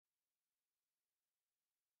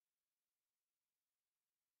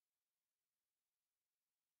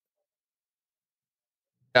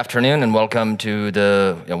Good afternoon and welcome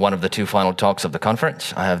to one of the two final talks of the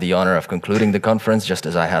conference. I have the honor of concluding the conference just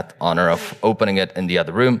as I had the honor of opening it in the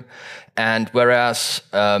other room. And whereas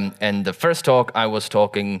in the first talk I was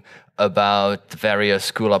talking about the various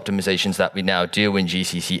school optimizations that we now do in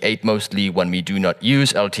GCC 8 mostly when we do not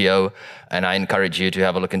use LTO, and I encourage you to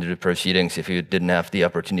have a look into the proceedings if you didn't have the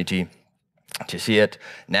opportunity to see it.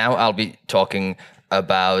 Now I'll be talking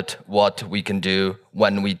about what we can do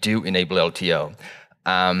when we do enable LTO.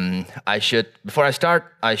 Before I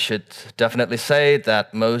start, I should definitely say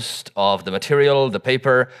that most of the material, the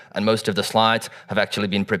paper, and most of the slides have actually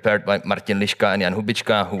been prepared by Martin Liška and Jan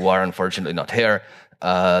Hubička, who are unfortunately not here.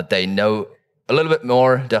 They know a little bit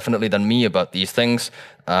more, definitely, than me about these things,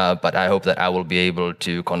 but I hope that I will be able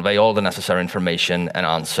to convey all the necessary information and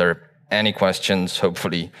answer any questions,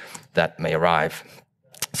 hopefully, that may arrive.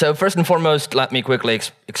 So first and foremost, let me quickly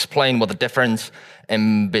explain what the difference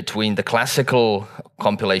in between the classical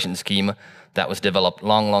compilation scheme that was developed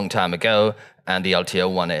long time ago and the LTO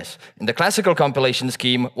one is. In the classical compilation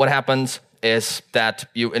scheme, what happens is that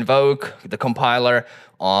you invoke the compiler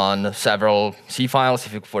on several C files,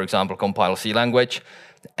 if you, for example, compile C language,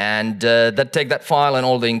 and that take that file and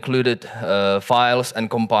all the included files and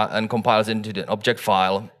compiles into the object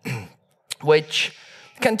file, which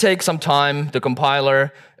can take some time. The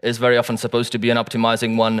compiler is very often supposed to be an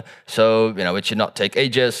optimizing one, so it should not take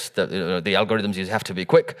ages. The algorithms have to be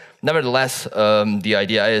quick. Nevertheless, the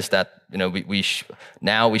idea is that we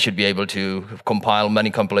should be able to compile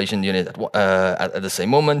many compilation units at the same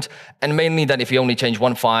moment, and mainly that if you only change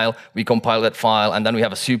one file, we compile that file, and then we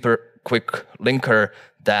have a super quick linker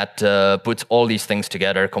that puts all these things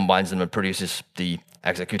together, combines them, and produces the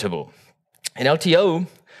executable. In LTO,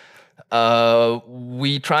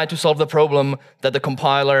 we try to solve the problem that the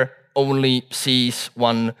compiler only sees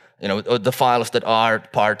the files that are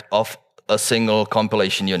part of a single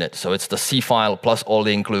compilation unit. So it's the C file plus all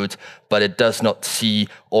the includes, but it does not see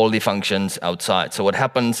all the functions outside. So what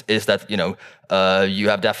happens is that you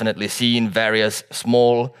have definitely seen various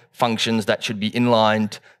small functions that should be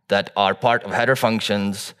inlined that are part of header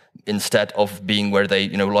functions instead of being where they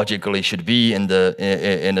logically should be in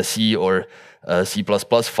a C or C++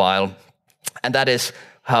 file, and that is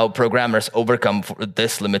how programmers overcome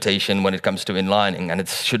this limitation when it comes to inlining, and it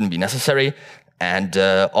shouldn't be necessary, and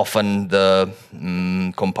often the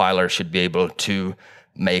compiler should be able to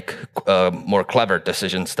make more clever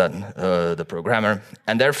decisions than the programmer.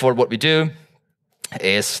 And therefore what we do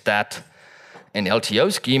is that in the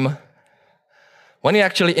LTO scheme, when you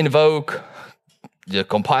actually invoke the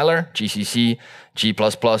compiler, GCC, G++,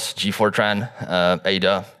 G4tran,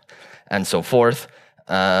 Ada, and so forth,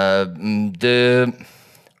 the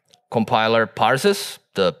compiler parses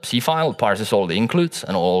the C file, parses all the includes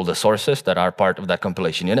and all the sources that are part of that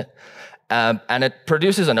compilation unit, and it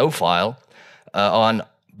produces an O file,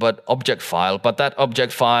 object file, but that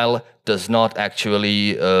object file does not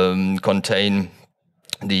actually contain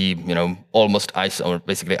the almost ISA, or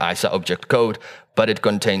basically ISA object code, but it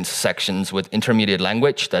contains sections with intermediate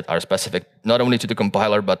language that are specific not only to the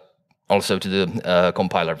compiler but also to the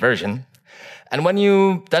compiler version. And when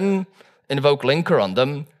you then invoke linker on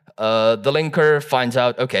them, the linker finds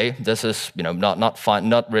out, okay, this is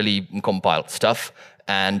not really compiled stuff,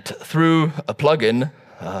 and through a plugin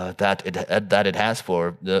that it has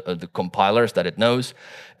for the compilers that it knows,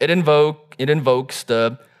 it invokes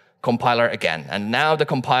the compiler again, and now the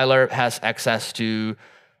compiler has access to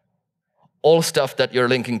all stuff that you're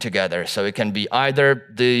linking together. So it can be either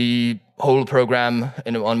the whole program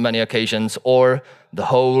on many occasions, or the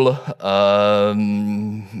whole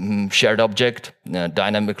shared object,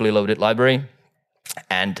 dynamically loaded library,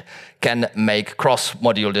 and can make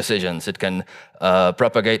cross-module decisions. It can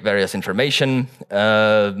propagate various information,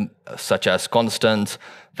 such as constants,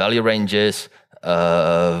 value ranges,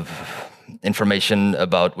 information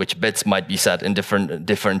about which bits might be set in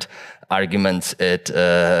different arguments. It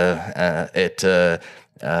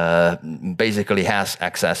basically has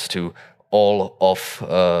access to all of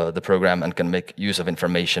the program and can make use of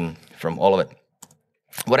information from all of it.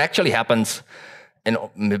 What actually happens,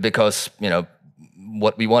 because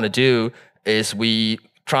what we want to do is we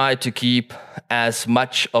try to keep as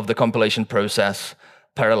much of the compilation process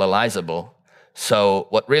parallelizable. So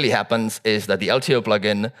what really happens is that the LTO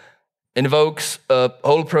plugin invokes a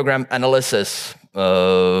whole program analysis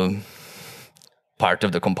part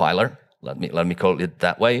of the compiler. Let me call it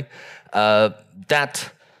that way.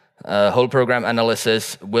 That whole program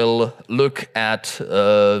analysis will look at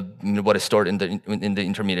what is stored in the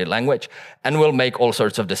intermediate language, and will make all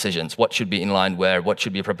sorts of decisions. What should be inlined where? What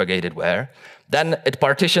should be propagated where? Then it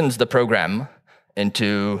partitions the program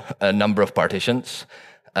into a number of partitions.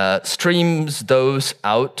 streams those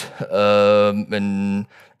out and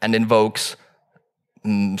invokes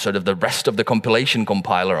sort of the rest of the compilation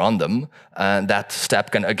compiler on them. And that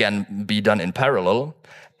step can, again, be done in parallel.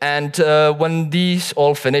 And when these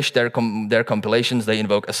all finish their compilations, they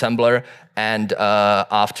invoke assembler. And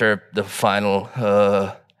after the final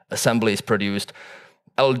assembly is produced,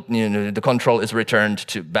 the control is returned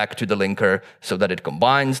back to the linker so that it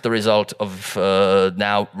combines the result of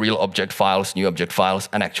now real object files, new object files,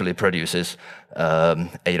 and actually produces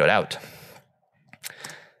a.out.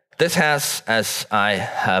 This has, as I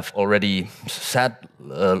have already said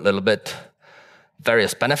a little bit,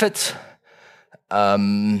 various benefits.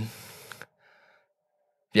 I've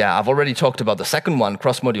already talked about the second one,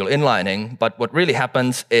 cross-module inlining, but what really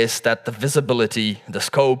happens is that the visibility, the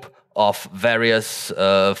scope of various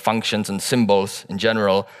functions and symbols in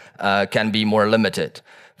general can be more limited.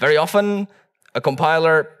 Very often, a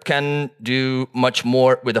compiler can do much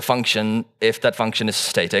more with a function if that function is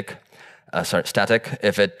static,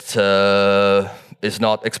 if it is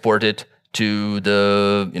not exported to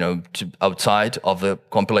the to outside of the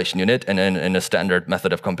compilation unit and in a standard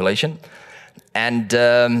method of compilation. And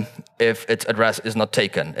if its address is not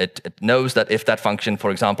taken, it knows that if that function,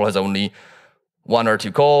 for example, has only 1 or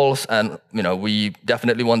 2 calls, and we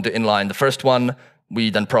definitely want to inline the first one, we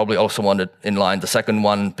then probably also want to inline the second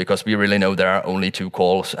one because we really know there are only 2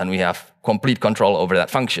 calls and we have complete control over that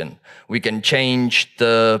function. We can change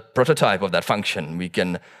the prototype of that function. We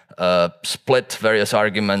can split various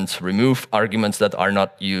arguments, remove arguments that are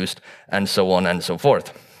not used, and so on and so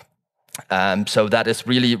forth. So that is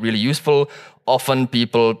really, really useful. Often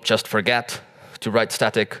people just forget to write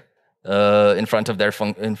static in front of their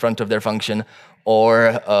function,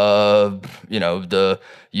 or the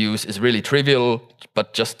use is really trivial,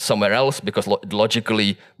 but just somewhere else because it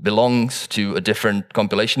logically belongs to a different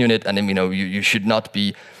compilation unit, and you should not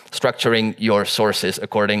be structuring your sources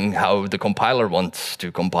according how the compiler wants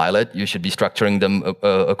to compile it. You should be structuring them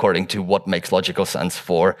according to what makes logical sense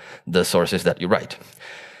for the sources that you write.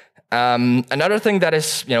 Another thing that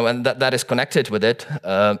is, and that is connected with it,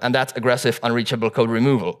 and that's aggressive unreachable code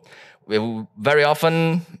removal. Very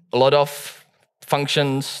often, a lot of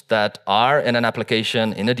functions that are in an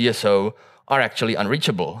application, in a DSO, are actually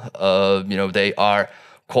unreachable. They are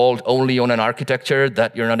called only on an architecture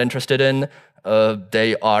that you're not interested in.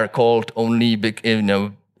 They are called only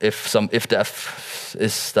if some if-def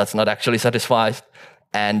that's not actually satisfied.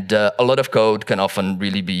 And a lot of code can often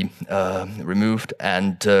really be removed.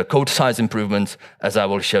 And code size improvements, as I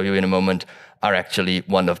will show you in a moment, are actually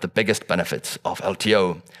one of the biggest benefits of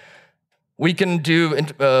LTO. We can do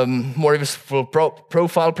more useful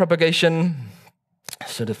profile propagation,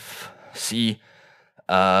 sort of see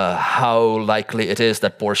how likely it is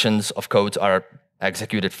that portions of codes are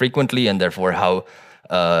executed frequently, and therefore how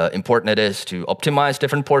important it is to optimize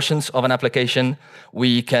different portions of an application.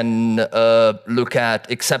 We can look at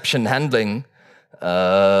exception handling,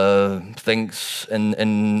 things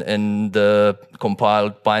in the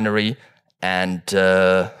compiled binary, and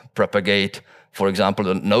propagate, for example,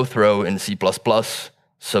 a no-throw in C++,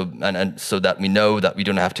 so that we know that we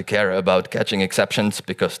don't have to care about catching exceptions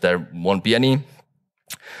because there won't be any.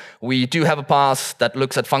 We do have a pass that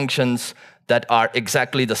looks at functions that are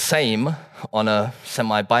exactly the same on a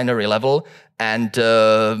semi-binary level and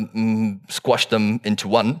squash them into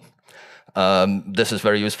one. This is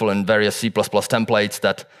very useful in various C++ templates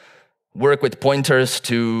that work with pointers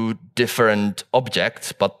to different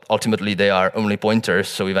objects, but ultimately they are only pointers,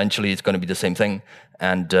 so eventually it's going to be the same thing.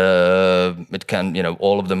 And it can,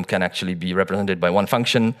 all of them can actually be represented by one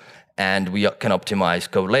function, and we can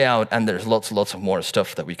optimize code layout, and there's lots of more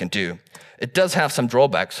stuff that we can do. It does have some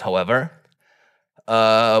drawbacks, however.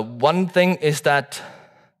 One thing is that,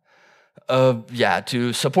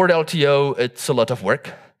 to support LTO, it's a lot of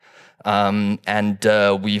work. And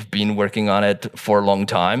we've been working on it for a long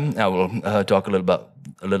time. I will talk a little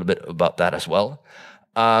bit about that as well.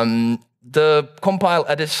 The compile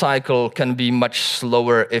edit cycle can be much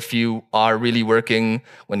slower if you are really working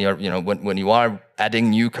when you are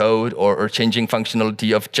adding new code or changing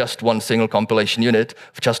functionality of just one single compilation unit,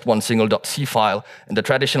 of just one single .c file. In the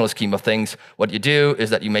traditional scheme of things, what you do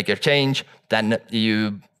is that you make a change, then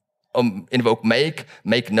you invoke make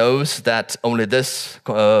knows that only this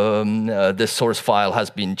source file has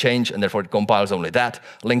been changed, and therefore it compiles only that.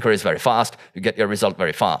 Linker is very fast. You get your result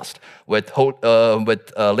very fast. With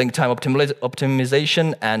link time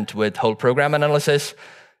optimization and with whole program analysis,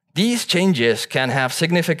 these changes can have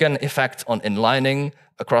significant effects on inlining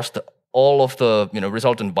across all of the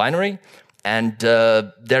resultant binary, and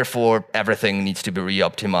therefore everything needs to be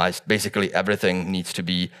re-optimized. Basically, everything needs to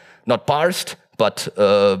be not parsed, but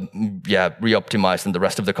yeah, re-optimized, and the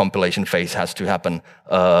rest of the compilation phase has to happen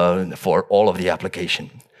for all of the application.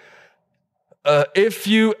 If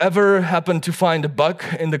you ever happen to find a bug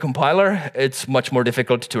in the compiler, it's much more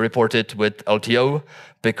difficult to report it with LTO,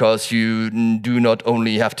 because you do not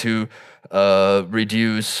only have to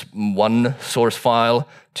reduce one source file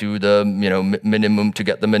to the minimum to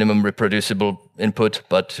get the minimum reproducible input,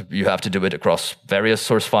 but you have to do it across various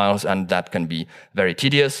source files, and that can be very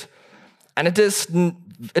tedious. And it is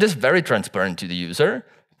very transparent to the user,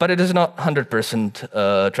 but it is not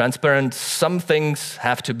 100% transparent. Some things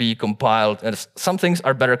have to be compiled, and some things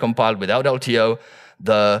are better compiled without LTO.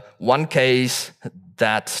 The one case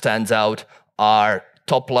that stands out are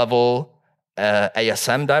top-level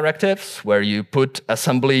ASM directives, where you put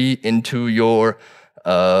assembly into your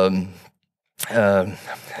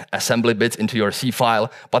assembly bits into your C file,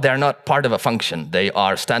 but they are not part of a function. They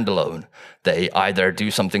are standalone. They either do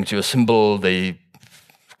something to a symbol, they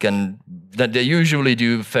usually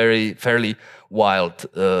do fairly wild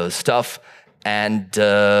stuff, and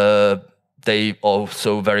they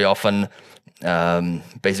also very often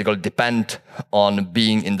basically depend on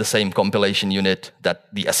being in the same compilation unit that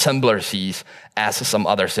the assembler sees as some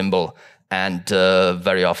other symbol. And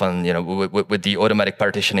very often, with the automatic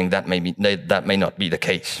partitioning, that may not be the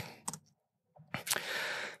case.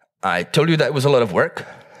 I told you that it was a lot of work.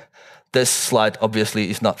 This slide obviously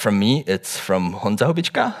is not from me, it's from Honza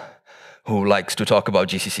Hubicka, who likes to talk about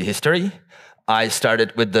GCC history. I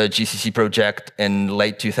started with the GCC project in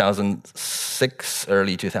late 2006,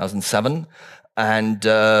 early 2007. And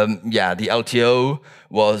yeah, the LTO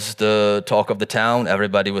was the talk of the town.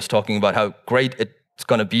 Everybody was talking about how great it's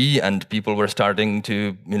going to be, and people were starting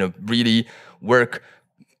to really work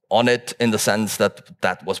on it in the sense that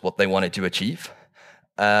that was what they wanted to achieve.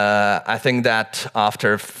 I think that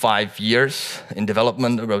after 5 years in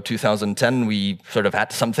development, about 2010, we sort of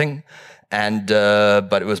had something, and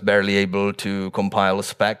but it was barely able to compile a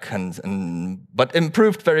spec, but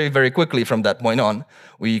improved very quickly from that point on.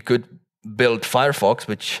 We could build Firefox,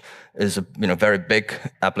 which is a very big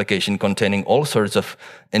application containing all sorts of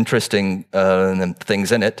interesting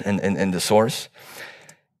things in it, in the source.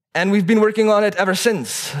 And we've been working on it ever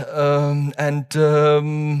since.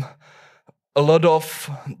 A lot of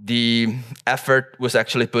the effort was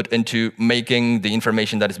actually put into making the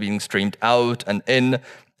information that is being streamed out and in,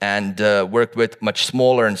 and worked with much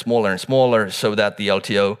smaller and smaller and smaller, so that the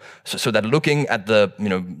LTO, so that looking at the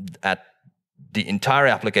at the entire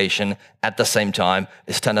application at the same time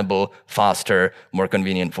is tenable, faster, more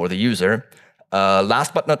convenient for the user.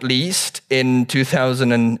 Last but not least, in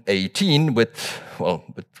 2018, with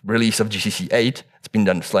release of GCC 8, it's been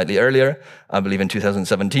done slightly earlier, I believe in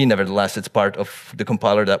 2017. Nevertheless, it's part of the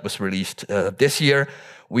compiler that was released this year.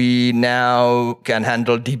 We now can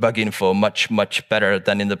handle debug info much better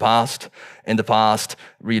than in the past. In the past,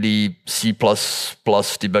 really C++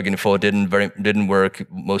 debug info didn't work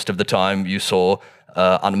most of the time. You saw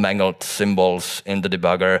unmangled symbols in the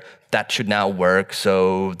debugger. That should now work.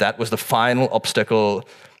 So that was the final obstacle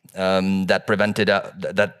that prevented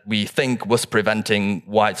that we think was preventing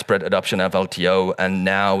widespread adoption of LTO. And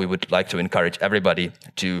now we would like to encourage everybody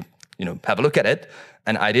to have a look at it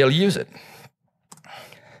and ideally use it.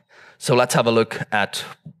 So let's have a look at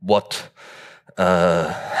what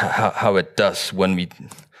how it does when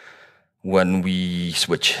we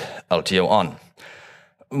switch LTO on.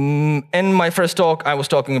 In my first talk, I was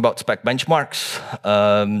talking about spec benchmarks.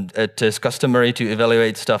 It is customary to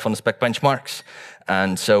evaluate stuff on spec benchmarks,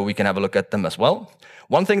 and so we can have a look at them as well.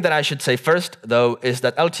 One thing that I should say first, though, is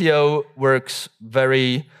that LTO works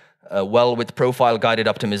very well with profile-guided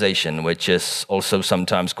optimization, which is also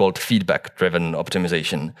sometimes called feedback-driven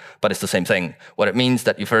optimization, but it's the same thing. What it means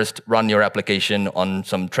that you first run your application on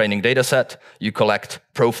some training data set, you collect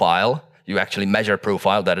profile, you actually measure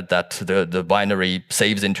profile, that the binary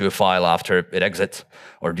saves into a file after it exits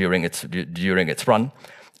or during its run.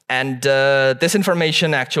 And this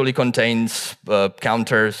information actually contains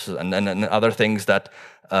counters and other things that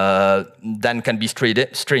then can be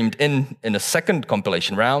streamed in a second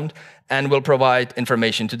compilation round, and will provide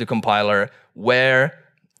information to the compiler where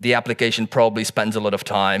the application probably spends a lot of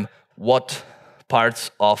time, what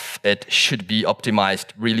parts of it should be optimized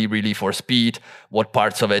really for speed, what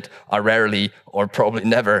parts of it are rarely or probably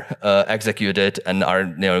never executed, and are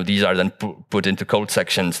these are then put into code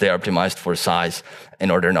sections. They are optimized for size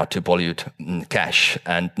in order not to pollute cache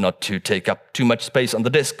and not to take up too much space on the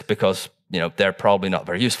disk, because they're probably not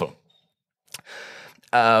very useful.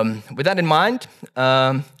 With that in mind,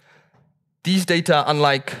 these data,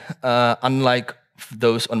 unlike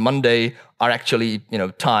those on Monday, are actually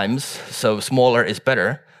times, so smaller is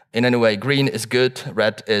better. in any way. Green is good,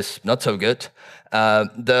 red is not so good.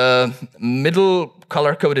 The middle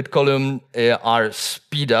color-coded column are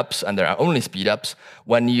speed-ups, and there are only speed-ups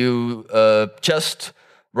when you just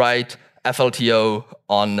write FLTO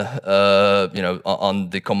on on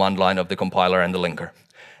the command line of the compiler and the linker.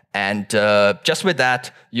 And just with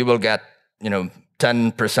that, you will get 10%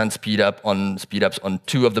 speedups on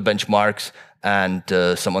 2 of the benchmarks and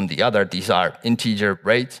some on the other. These are integer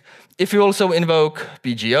rates. If you also invoke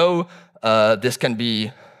PGO, this can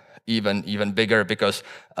be even bigger, because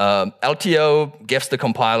LTO gives the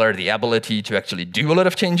compiler the ability to actually do a lot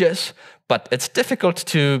of changes, but it's difficult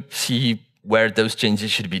to see where those changes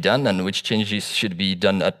should be done and which changes should be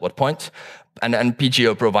done at what point. And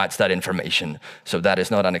PGO provides that information, so that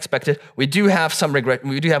is not unexpected. We do have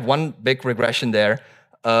one big regression there.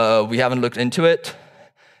 We haven't looked into it.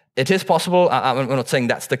 It is possible. I'm not saying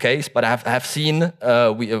that's the case, but I have seen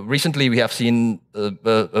recently we have seen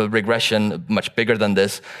a regression much bigger than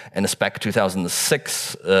this in a spec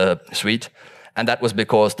 2006 suite, and that was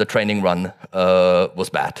because the training run was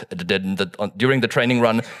bad. During the training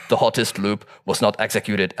run, the hottest loop was not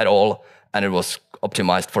executed at all, and it was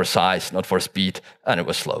optimized for size, not for speed, and it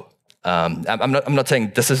was slow. I'm not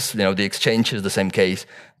saying this is the exchange is the same case,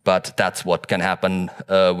 but that's what can happen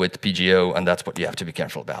with PGO, and that's what you have to be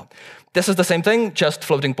careful about. This is the same thing, just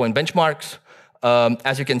floating point benchmarks.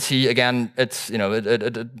 As you can see, again, it's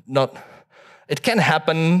it can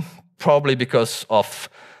happen probably because of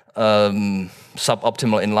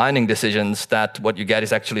suboptimal inlining decisions, that what you get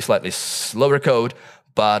is actually slightly slower code,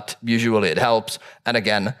 but usually it helps. And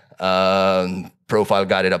again, profile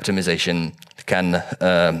guided optimization can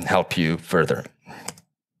help you further.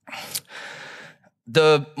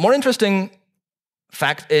 The more interesting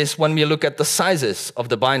fact is when we look at the sizes of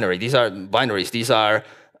the binary. These are binaries. These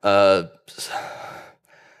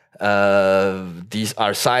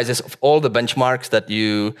are sizes of all the benchmarks that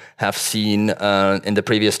you have seen in the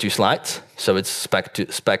previous 2 slides. So it's spec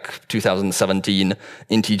 2017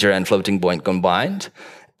 integer and floating point combined.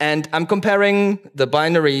 And I'm comparing the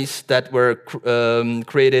binaries that were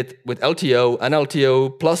created with LTO and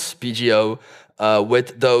LTO plus PGO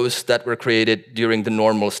with those that were created during the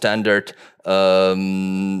normal standard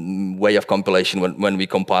way of compilation when we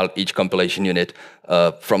compiled each compilation unit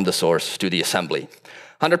from the source to the assembly.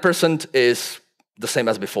 100% is the same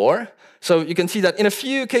as before. So you can see that in a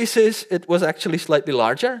few cases it was actually slightly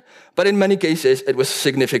larger, but in many cases it was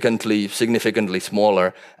significantly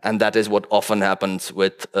smaller, and that is what often happens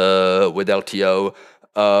with LTO.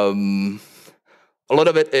 A lot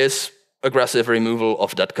of it is aggressive removal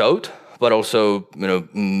of that code, but also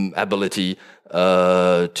ability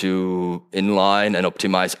to inline and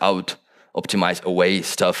optimize away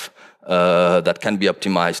stuff that can be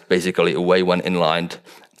optimized basically away when inlined,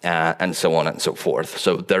 and so on and so forth.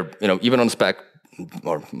 So there, even on spec,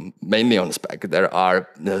 or mainly on spec, there are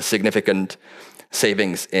significant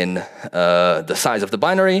savings in the size of the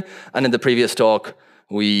binary. And in the previous talk,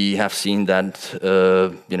 we have seen that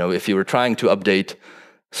if you were trying to update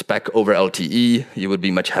spec over LTE, you would be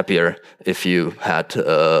much happier if you had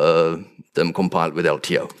them compiled with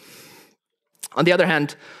LTO. On the other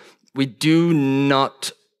hand, we do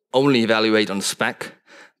not only evaluate on spec,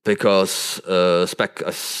 because spec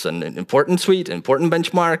is an important suite, important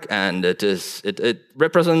benchmark, and it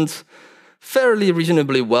represents fairly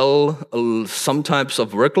reasonably well some types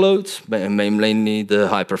of workloads, mainly the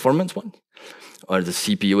high performance ones or the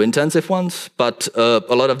CPU intensive ones. But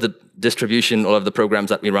a lot of the distribution, all of the programs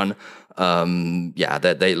that we run,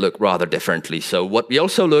 they look rather differently. So what we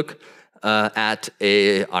also look at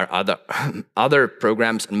are other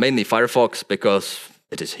programs, and mainly Firefox, because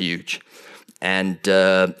it is huge. And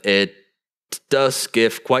it does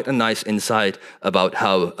give quite a nice insight about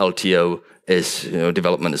how LTO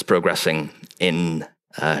development is progressing in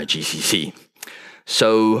GCC.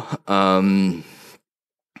 So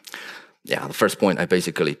the first point I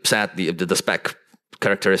basically said, the spec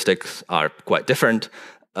characteristics are quite different.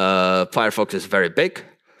 Firefox is very big.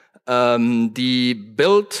 The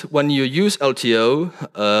build when you use LTO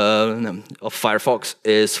of Firefox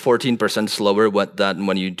is 14% slower than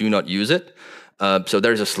when you do not use it. So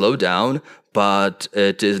there's a slowdown, but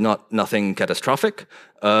it is nothing catastrophic.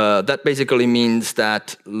 That basically means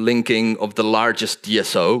that linking of the largest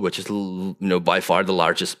DSO, which is by far the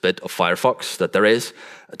largest bit of Firefox that there is,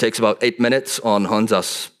 takes about 8 minutes on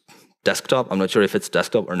Hansa's desktop. I'm not sure if it's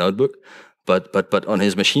desktop or notebook, but on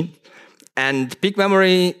his machine. And peak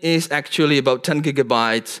memory is actually about 10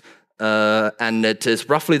 gigabytes, and it is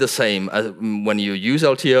roughly the same as when you use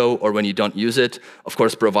LTO or when you don't use it, of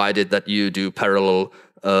course, provided that you do parallel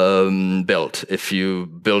build. If you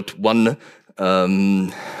build one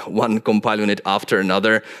one compile unit after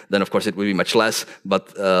another, then of course it would be much less,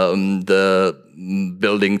 but the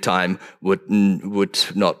building time would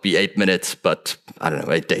not be 8 minutes, but I don't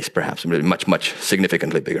know, 8 days perhaps, really much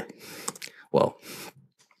significantly bigger. Well,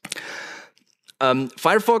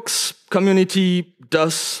 Firefox community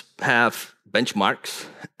does have benchmarks,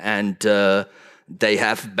 and they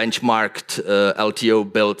have benchmarked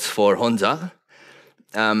LTO builds for Honza,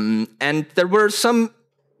 and there were some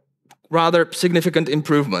rather significant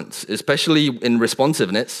improvements, especially in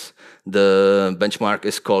responsiveness. The benchmark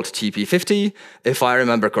is called TP50, if I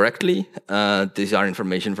remember correctly. These are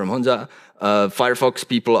information from Honza. Firefox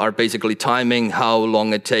people are basically timing how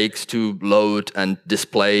long it takes to load and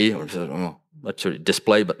display, or not sure,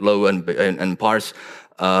 display, but load and parse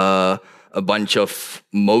a bunch of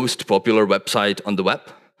most popular websites on the web.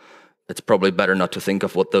 It's probably better not to think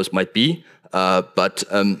of what those might be, but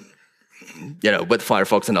with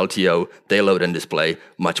Firefox and LTO, they load and display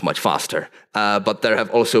much faster. But there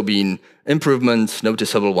have also been improvements,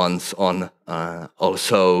 noticeable ones, on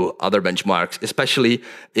also other benchmarks, especially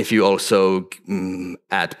if you also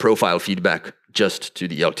add profile feedback just to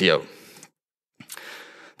the LTO.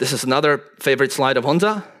 This is another favorite slide of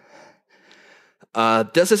Honza.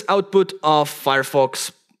 This is output of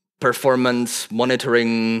Firefox performance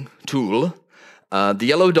monitoring tool. The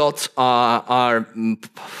yellow dots are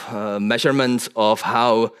measurements of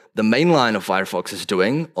how the main line of Firefox is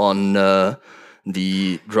doing on the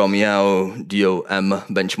Dromiao DOM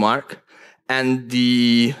benchmark. And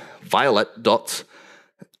the violet dots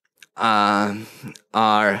are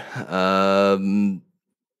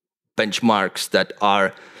benchmarks that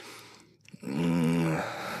are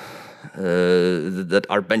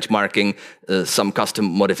benchmarking some custom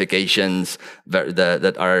modifications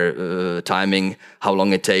that are timing how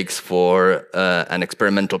long it takes for an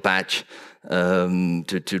experimental patch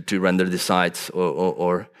to render the sites,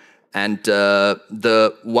 and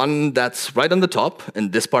the one that's right on the top in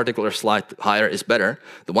this particular slide, higher is better.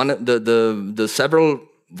 The several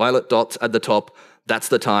violet dots at the top, that's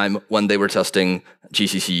the time when they were testing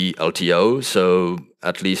GCC LTO. So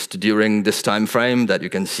at least during this time frame that you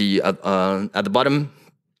can see at the bottom,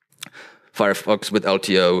 Firefox with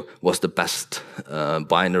LTO was the best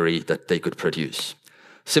binary that they could produce.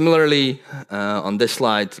 Similarly, on this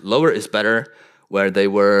slide, lower is better, where they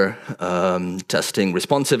were testing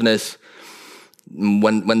responsiveness.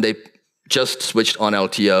 When they just switched on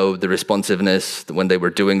LTO, the responsiveness, when they were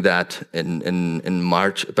doing that in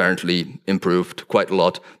March, apparently improved quite a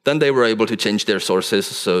lot. Then they were able to change their sources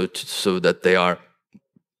so that they are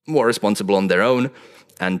more responsible on their own.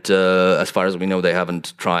 And as far as we know, they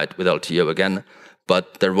haven't tried with LTO again,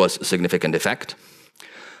 but there was a significant effect.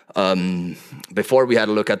 Before we had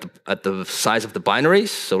a look at the size of the binaries,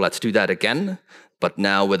 so let's do that again, but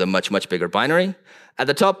now with a much bigger binary. At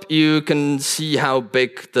the top, you can see how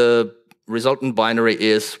big the resultant binary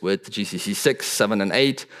is with GCC 6, 7, and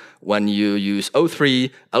 8 when you use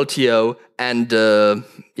O3, LTO, and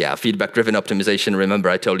feedback-driven optimization. Remember,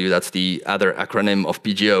 I told you that's the other acronym of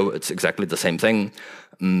PGO. It's exactly the same thing.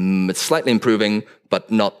 It's slightly improving, but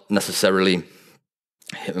not necessarily,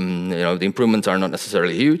 the improvements are not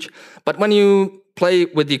necessarily huge. But when you play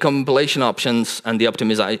with the compilation options and the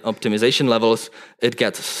optimization levels, it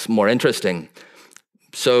gets more interesting.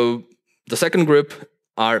 So the second group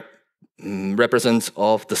are represents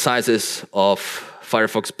of the sizes of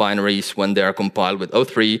Firefox binaries when they are compiled with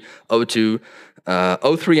O3, O2,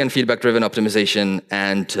 O3 and feedback-driven optimization,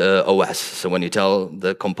 and OS. So when you tell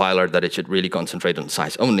the compiler that it should really concentrate on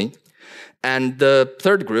size only. And the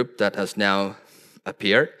third group that has now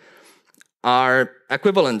appeared are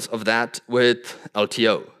equivalents of that with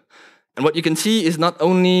LTO. And what you can see is not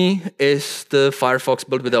only is the Firefox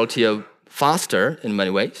built with LTO faster in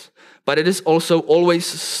many ways, but it is also always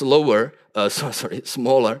smaller than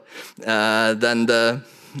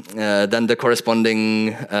the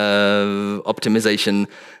corresponding optimization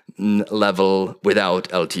level without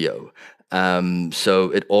LTO. So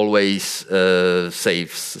it always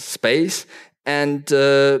saves space. And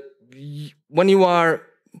when you are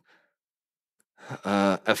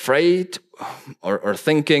afraid or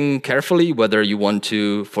thinking carefully whether you want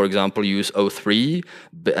to, for example, use O3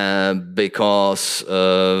 because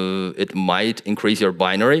it might increase your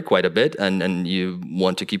binary quite a bit and you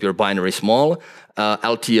want to keep your binary small,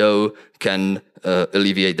 LTO can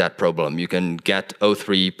alleviate that problem. You can get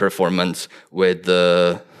O3 performance with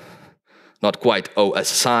not quite OS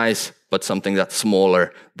size, but something that's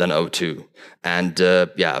smaller than O2. And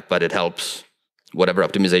but it helps. Whatever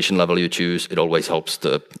optimization level you choose, it always helps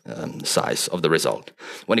the size of the result.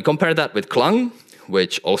 When you compare that with Klang,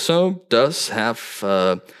 which also does have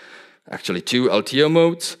actually 2 LTO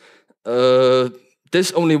modes.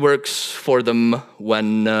 This only works for them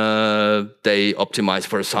when they optimize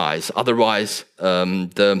for size. Otherwise,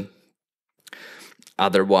 the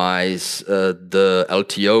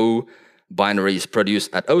LTO binaries produced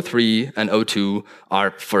at O3 and O2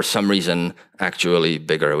 are, for some reason, actually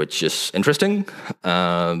bigger, which is interesting.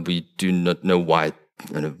 We do not know why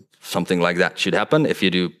something like that should happen if you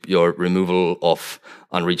do your removal of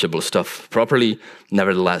unreachable stuff properly.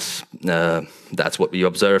 Nevertheless, that's what we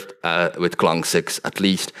observed with Clang 6 at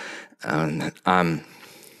least.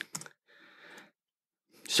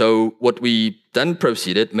 So what we then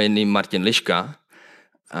proceeded, mainly Martin Lischka,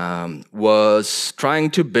 was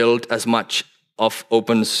trying to build as much of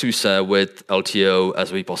openSUSE with LTO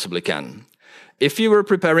as we possibly can. If you were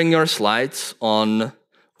preparing your slides on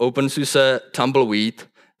openSUSE Tumbleweed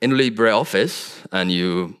in LibreOffice and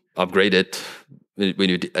you upgraded,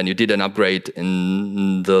 and you did an upgrade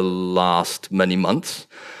in the last many months,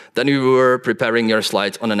 then you were preparing your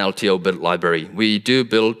slides on an LTO build library. We do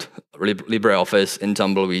build LibreOffice in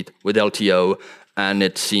Tumbleweed with LTO, and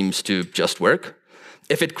it seems to just work.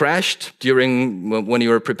 If it crashed when you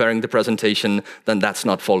were preparing the presentation, then that's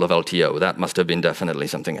not fault of LTO. That must have been definitely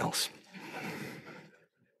something else.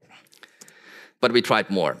 But we tried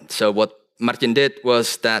more. So what Martin did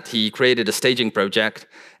was that he created a staging project,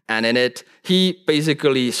 and in it, he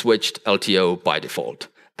basically switched LTO by default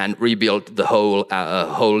and rebuilt the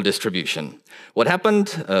whole distribution. What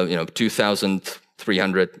happened?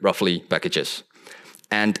 2,300 roughly packages,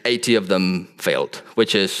 and 80 of them failed,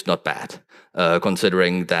 which is not bad.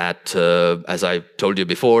 Considering that, as I told you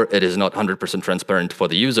before, it is not 100% transparent for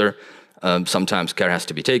the user. Sometimes care has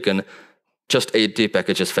to be taken. Just 80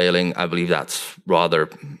 packages failing, I believe that's rather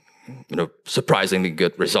surprisingly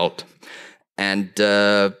good result. And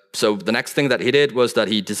so the next thing that he did was that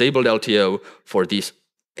he disabled LTO for these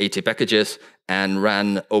 80 packages and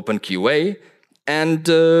ran OpenQA. And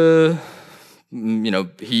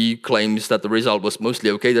he claims that the result was mostly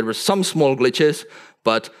okay. There were some small glitches,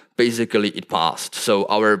 but basically it passed. So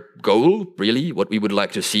our goal, really, what we would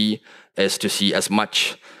like to see is to see as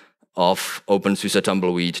much of openSUSE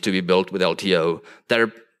Tumbleweed to be built with LTO.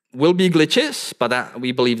 There will be glitches, but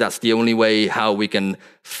we believe that's the only way how we can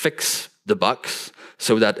fix the bugs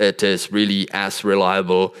so that it is really as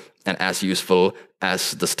reliable and as useful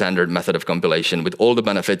as the standard method of compilation with all the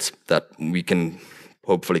benefits that we can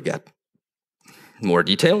hopefully get. More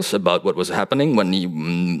details about what was happening when he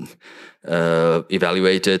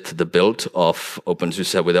evaluated the build of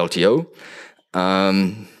openSUSE with LTO.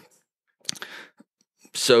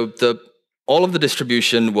 So all of the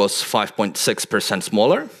distribution was 5.6%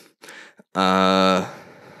 smaller.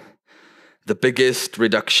 The biggest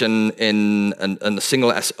reduction in a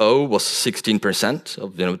single SO was 16%,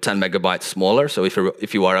 of 10 megabytes smaller. So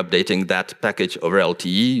if you are updating that package over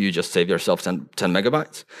LTE, you just save yourself 10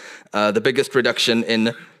 megabytes. The biggest reduction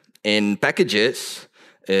in packages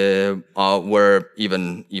were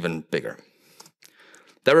even bigger.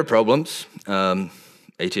 There were problems,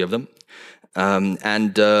 80 of them.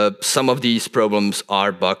 And some of these problems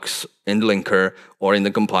are bugs in the linker or in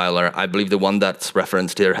the compiler. I believe the one that's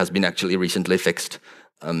referenced here has been actually recently fixed.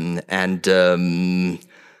 Another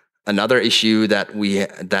issue that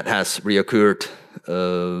has reoccurred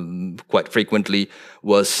quite frequently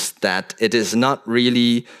was that it is not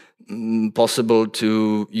really possible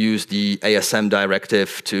to use the ASM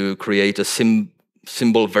directive to create a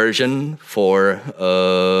symbol version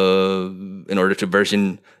in order to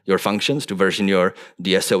version your functions, to version your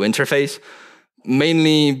DSO interface,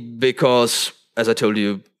 mainly because, as I told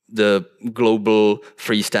you, the global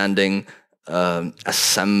freestanding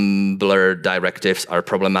assembler directives are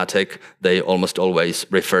problematic. They almost always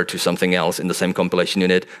refer to something else in the same compilation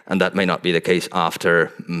unit, and that may not be the case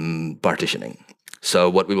after partitioning.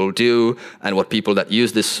 So what we will do, and what people that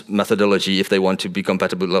use this methodology, if they want to be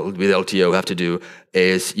compatible with LTO, have to do,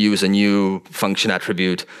 is use a new function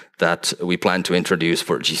attribute that we plan to introduce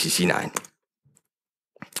for GCC 9.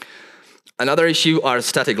 Another issue are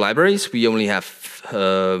static libraries. We only have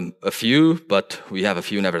a few, but we have a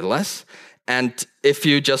few nevertheless. And if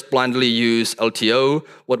you just blindly use LTO,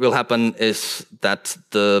 what will happen is that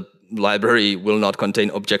the library will not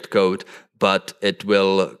contain object code, but it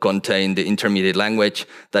will contain the intermediate language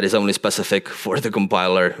that is only specific for the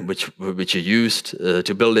compiler which you used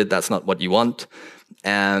to build it. That's not what you want.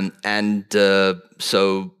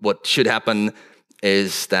 So what should happen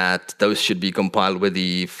is that those should be compiled with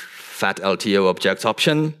the fat LTO objects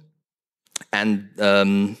option, and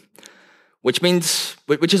which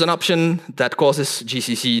is an option that causes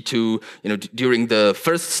GCC to, during the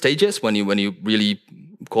first stages when you really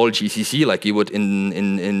call GCC like you would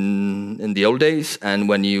in the old days, and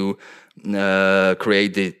when you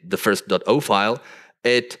create the first .o file,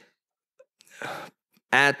 it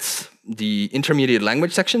adds the intermediate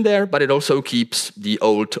language section there, but it also keeps the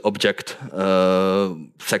old object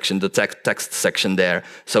section, the text section there.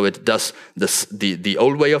 So it does the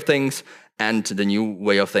old way of things and the new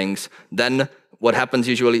way of things. Then what happens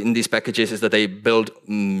usually in these packages is that they build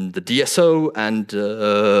the DSO and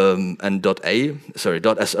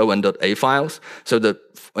 .so and .a files. So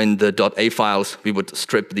in the .a files, we would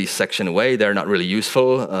strip these section away. They're not really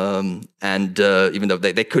useful, and even though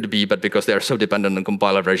they could be, but because they are so dependent on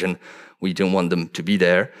compiler version, we don't want them to be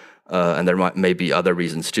there. And there may be other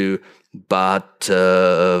reasons too. But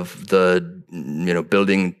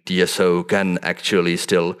building DSO can actually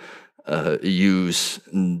still use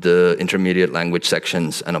the intermediate language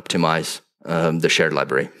sections and optimize the shared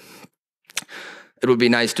library. It would be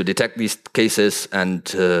nice to detect these cases and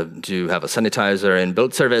to have a sanitizer in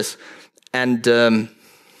build service. And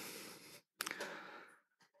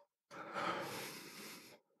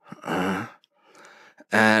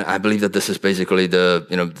I believe that this is basically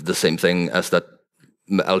the same thing as that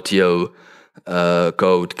LTO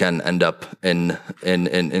code can end up in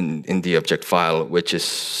the object file, which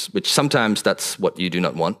sometimes that's what you do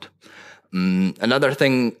not want. Another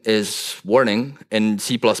thing is warning. In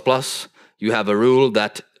C++, you have a rule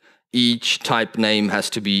that each type name has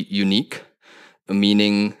to be unique,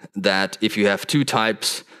 meaning that if you have two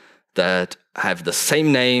types that have the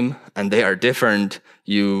same name and they are different,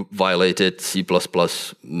 you violated C++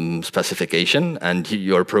 specification and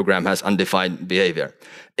your program has undefined behavior.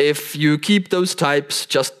 If you keep those types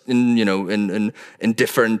just in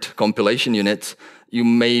different compilation units, you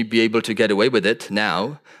may be able to get away with it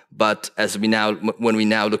now. But when we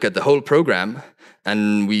now look at the whole program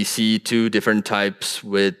and we see two different types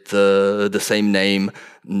with the same name,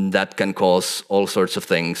 that can cause all sorts of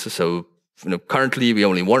things. So currently we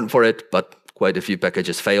only warn for it, but quite a few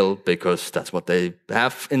packages fail because that's what they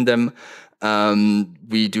have in them.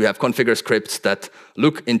 We do have configure scripts that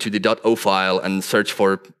look into the .o file and search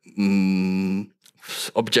for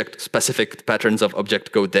object-specific patterns of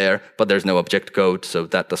object code there, but there's no object code, so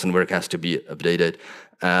that doesn't work, has to be updated.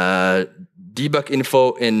 Debug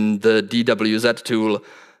info in the DWZ tool,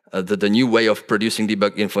 the new way of producing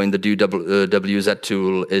debug info in the DWZ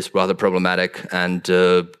tool is rather problematic, and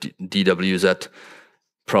DWZ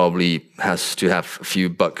probably has to have a few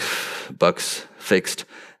bugs fixed.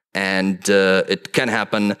 And it can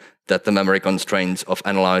happen that the memory constraints of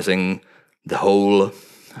analyzing the whole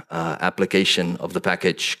application of the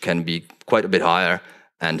package can be quite a bit higher,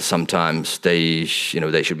 and sometimes they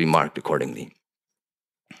should be marked accordingly.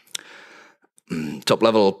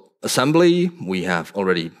 Top-level assembly, we have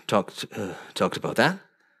already talked about that.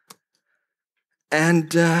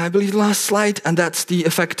 And I believe the last slide, and that's the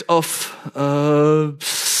effect of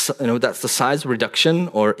that's the size reduction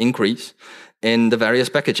or increase in the various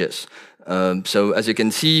packages. So as you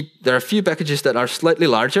can see, there are a few packages that are slightly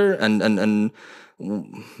larger, and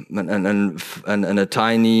a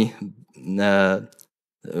tiny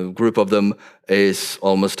group of them is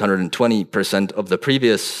almost 120% of the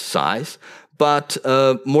previous size. But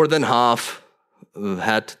more than half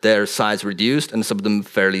had their size reduced, and some of them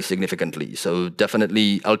fairly significantly. So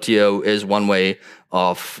definitely LTO is one way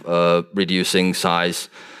of reducing size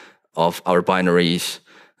of our binaries,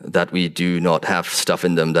 that we do not have stuff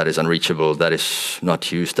in them that is unreachable, that is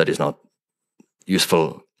not used, that is not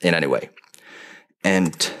useful in any way.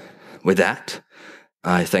 And with that,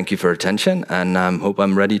 I thank you for your attention, and I hope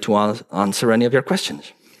I'm ready to answer any of your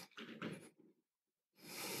questions.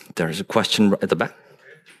 There's a question at the back.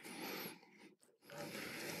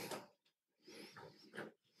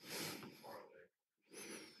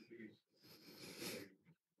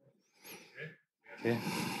 Okay.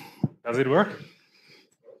 Does it work?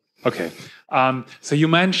 Okay. So you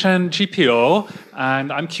mentioned GPO,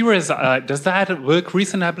 and I'm curious, does that work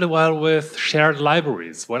reasonably well with shared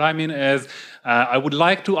libraries? What I mean is, I would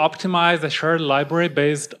like to optimize a shared library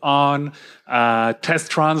based on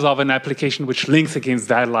test runs of an application which links against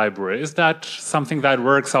that library. Is that something that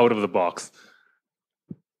works out of the box?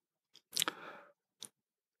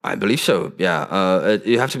 I believe so, yeah.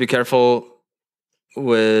 You have to be careful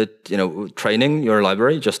with training your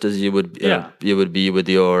library, just as you would be with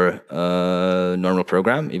your normal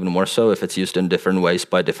program, even more so if it's used in different ways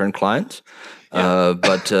by different clients. Yeah.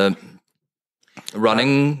 But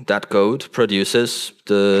running that code produces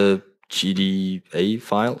the GDA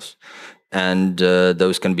files, and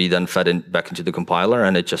those can be then fed back into the compiler,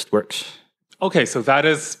 and it just works. Okay, so that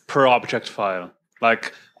is per object file.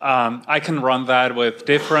 Like I can run that with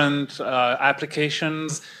different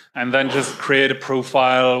applications and then just create a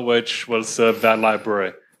profile which will serve that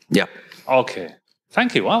library. Yeah. Okay.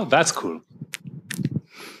 Thank you. Wow, that's cool.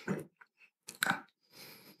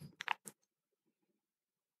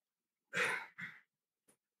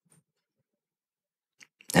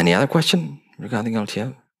 Any other question regarding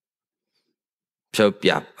LTO? So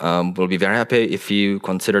yeah, we'll be very happy if you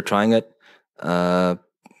consider trying it.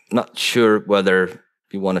 Not sure whether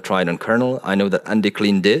you want to try it on kernel. I know that Andy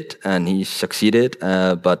Clean did, and he succeeded,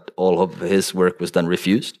 but all of his work was then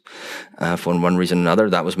refused for one reason or another.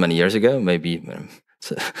 That was many years ago. Maybe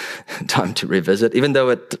it's time to revisit, even though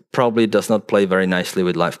it probably does not play very nicely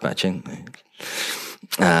with live patching.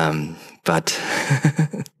 But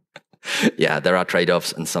yeah, there are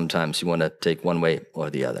trade-offs, and sometimes you want to take one way or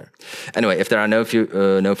the other. Anyway, if there are no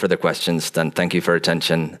further questions, then thank you for your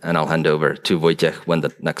attention, and I'll hand over to Wojciech when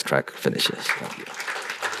the next track finishes. Thank you.